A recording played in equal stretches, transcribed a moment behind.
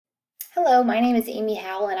Hello, my name is Amy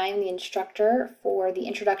Howell and I am the instructor for the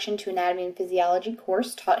Introduction to Anatomy and Physiology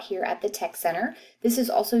course taught here at the Tech Center. This is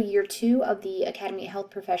also year 2 of the Academy of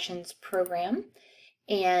Health Professions program,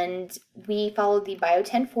 and we follow the Bio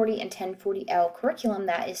 1040 and 1040L curriculum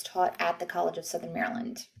that is taught at the College of Southern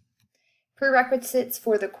Maryland. Prerequisites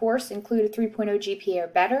for the course include a 3.0 GPA or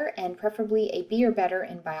better, and preferably a B or better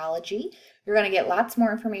in biology. You're going to get lots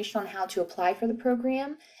more information on how to apply for the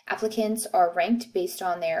program. Applicants are ranked based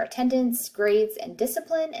on their attendance, grades, and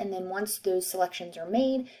discipline, and then once those selections are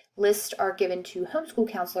made, lists are given to homeschool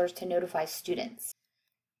counselors to notify students.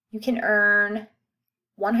 You can earn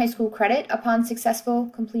 1 high school credit upon successful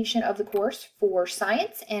completion of the course for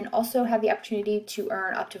science, and also have the opportunity to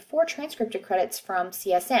earn up to 4 transcripted credits from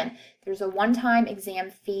CSM. There's a one-time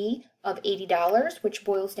exam fee of $80, which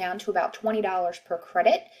boils down to about $20 per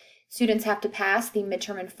credit. Students have to pass the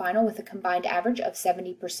midterm and final with a combined average of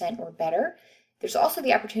 70% or better. There's also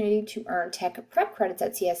the opportunity to earn tech prep credits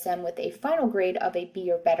at CSM with a final grade of a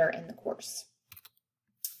B or better in the course.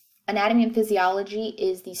 Anatomy and Physiology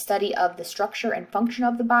is the study of the structure and function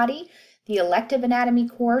of the body. The elective anatomy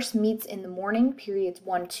course meets in the morning, periods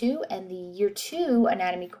 1-2, and the year 2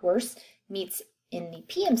 anatomy course meets in the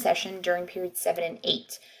PM session during periods 7 and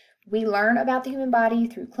 8. We learn about the human body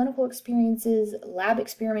through clinical experiences, lab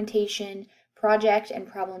experimentation, project and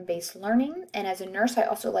problem-based learning, and as a nurse I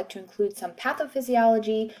also like to include some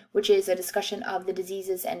pathophysiology, which is a discussion of the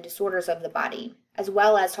diseases and disorders of the body, as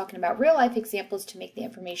well as talking about real-life examples to make the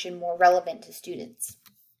information more relevant to students.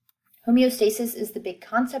 Homeostasis is the big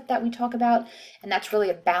concept that we talk about, and that's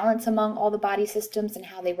really a balance among all the body systems and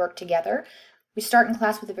how they work together. We start in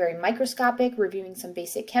class with a very microscopic, reviewing some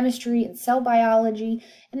basic chemistry and cell biology,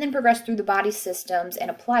 and then progress through the body systems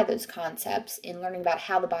and apply those concepts in learning about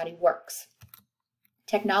how the body works.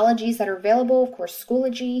 Technologies that are available, of course,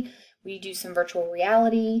 Schoology. We do some virtual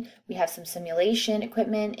reality. We have some simulation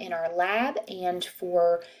equipment in our lab, and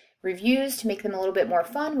for reviews to make them a little bit more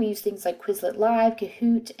fun, we use things like Quizlet Live,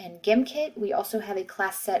 Kahoot, and GimKit. We also have a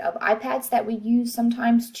class set of iPads that we use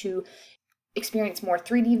sometimes to experience more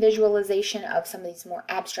 3D visualization of some of these more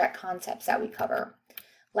abstract concepts that we cover.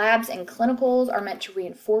 Labs and clinicals are meant to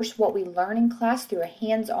reinforce what we learn in class through a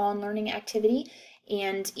hands-on learning activity.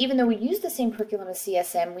 And even though we use the same curriculum as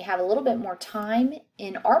CSM, we have a little bit more time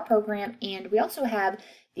in our program, and we also have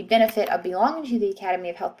the benefit of belonging to the Academy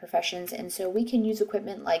of Health Professions, and so we can use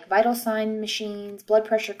equipment like vital sign machines, blood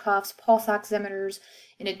pressure cuffs, pulse oximeters,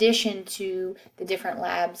 in addition to the different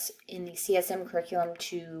labs in the CSM curriculum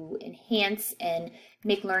to enhance and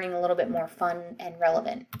make learning a little bit more fun and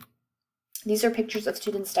relevant. These are pictures of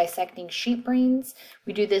students dissecting sheep brains.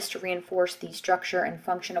 We do this to reinforce the structure and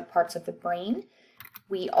function of parts of the brain.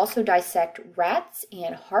 We also dissect rats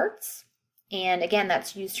and hearts, and again,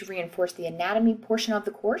 that's used to reinforce the anatomy portion of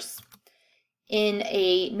the course. In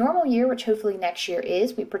a normal year, which hopefully next year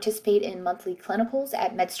is, we participate in monthly clinicals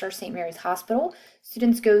at MedStar St. Mary's Hospital.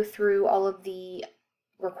 Students go through all of the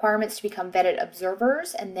requirements to become vetted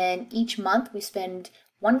observers, and then each month we spend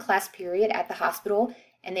 1 class period at the hospital,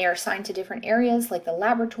 and they are assigned to different areas like the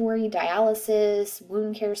laboratory, dialysis,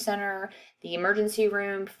 wound care center, the emergency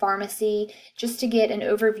room, pharmacy, just to get an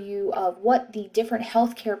overview of what the different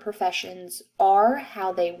healthcare professions are,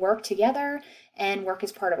 how they work together, and work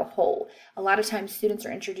as part of a whole. A lot of times students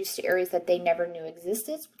are introduced to areas that they never knew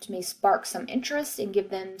existed, which may spark some interest and give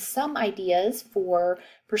them some ideas for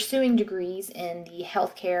pursuing degrees in the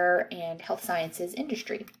healthcare and health sciences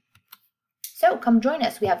industry. So come join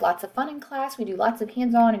us. We have lots of fun in class. We do lots of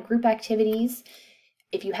hands-on and group activities.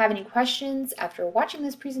 If you have any questions after watching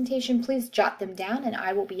this presentation, please jot them down and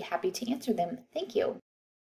I will be happy to answer them. Thank you.